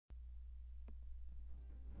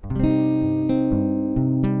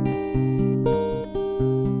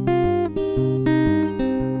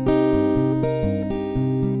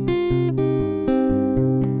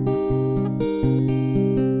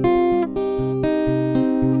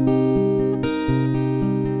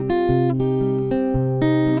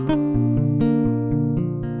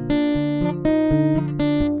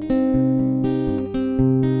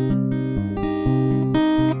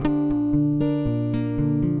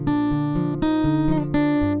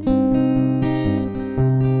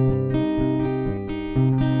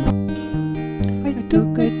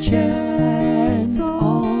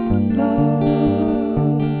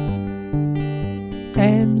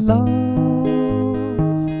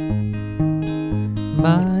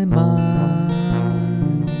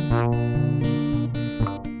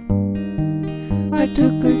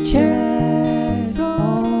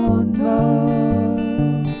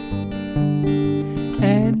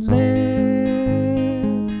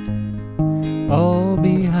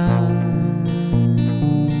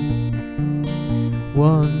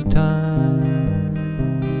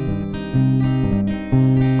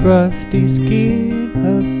Crusty skin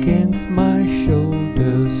against my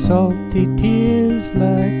shoulders, salty tears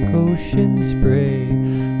like ocean spray,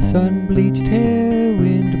 sun-bleached hair,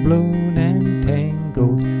 wind blown and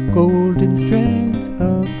tangled, golden strands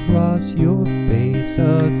across your face.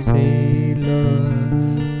 A sailor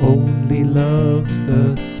only loves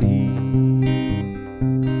the sea.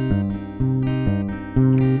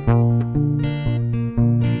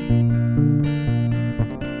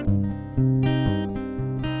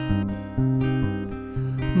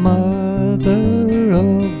 Mother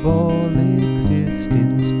of all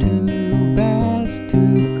existence, too vast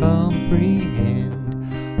to comprehend,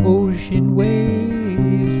 ocean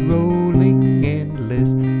waves rolling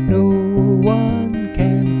endless, no one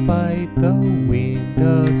can fight the wind.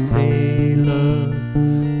 A sailor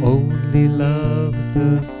only loves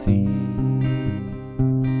the sea.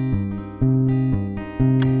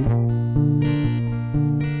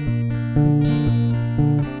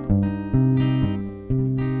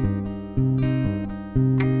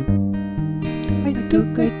 I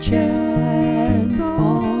took a chance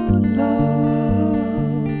on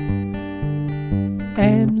love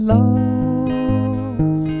and lost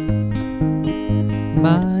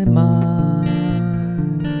my mind.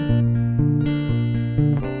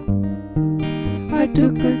 I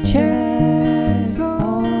took a chance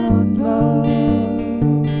on love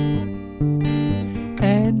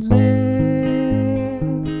and left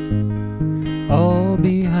all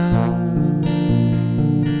behind.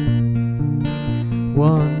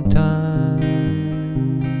 One time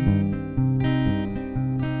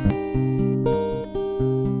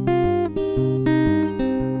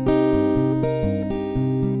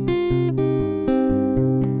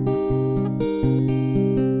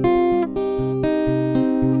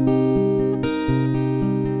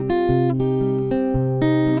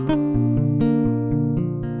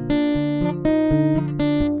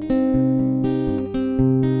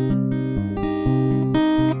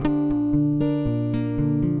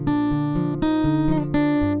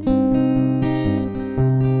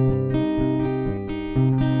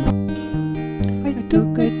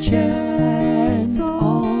took a chance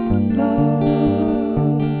on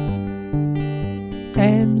love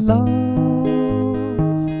and lost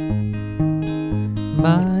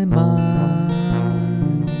my mind.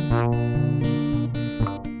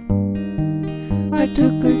 I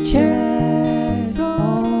took a chance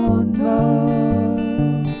on love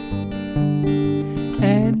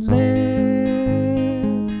and left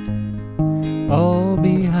all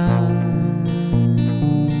behind.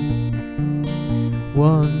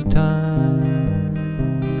 One time,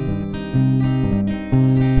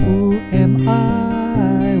 who am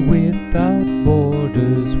I without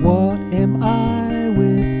borders? What am I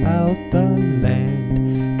without the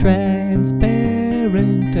land?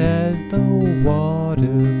 Transparent as the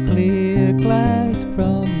water, clear glass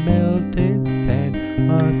from melted sand.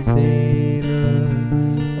 A sailor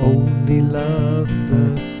only loves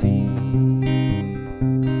the sea.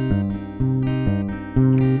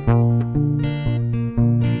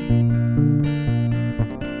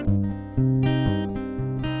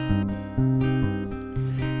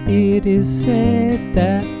 It is said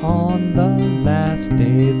that on the last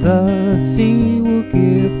day the sea will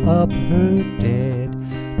give up her dead.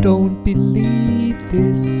 Don't believe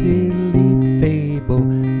this silly fable,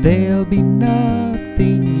 there'll be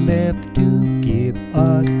nothing left to give.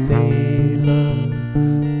 A sailor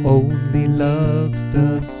only loves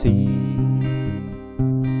the sea.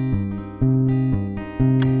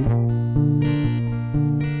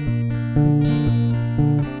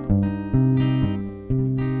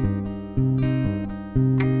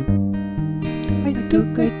 I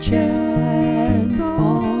took a chance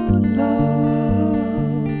on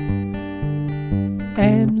love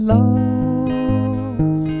and lost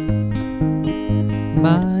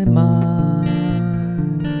my mind.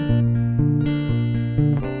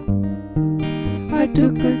 I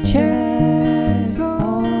took a chance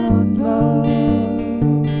on love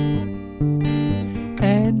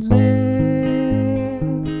and left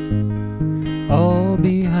all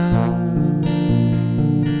behind.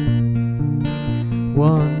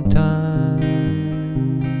 One time,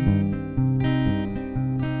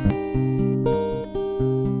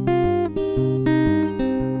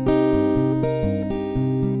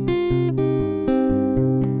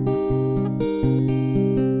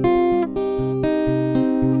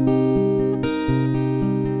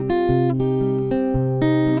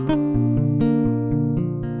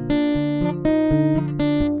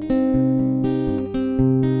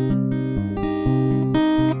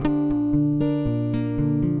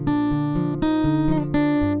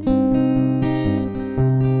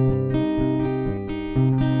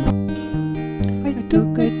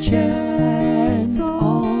 chance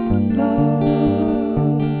on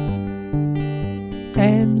love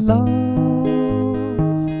and lost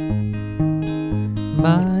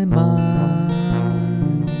my mind.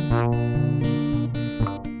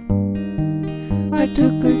 I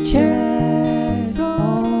took a chance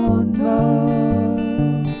on love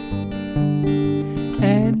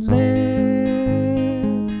and left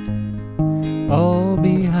all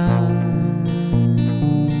behind.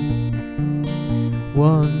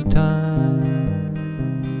 One time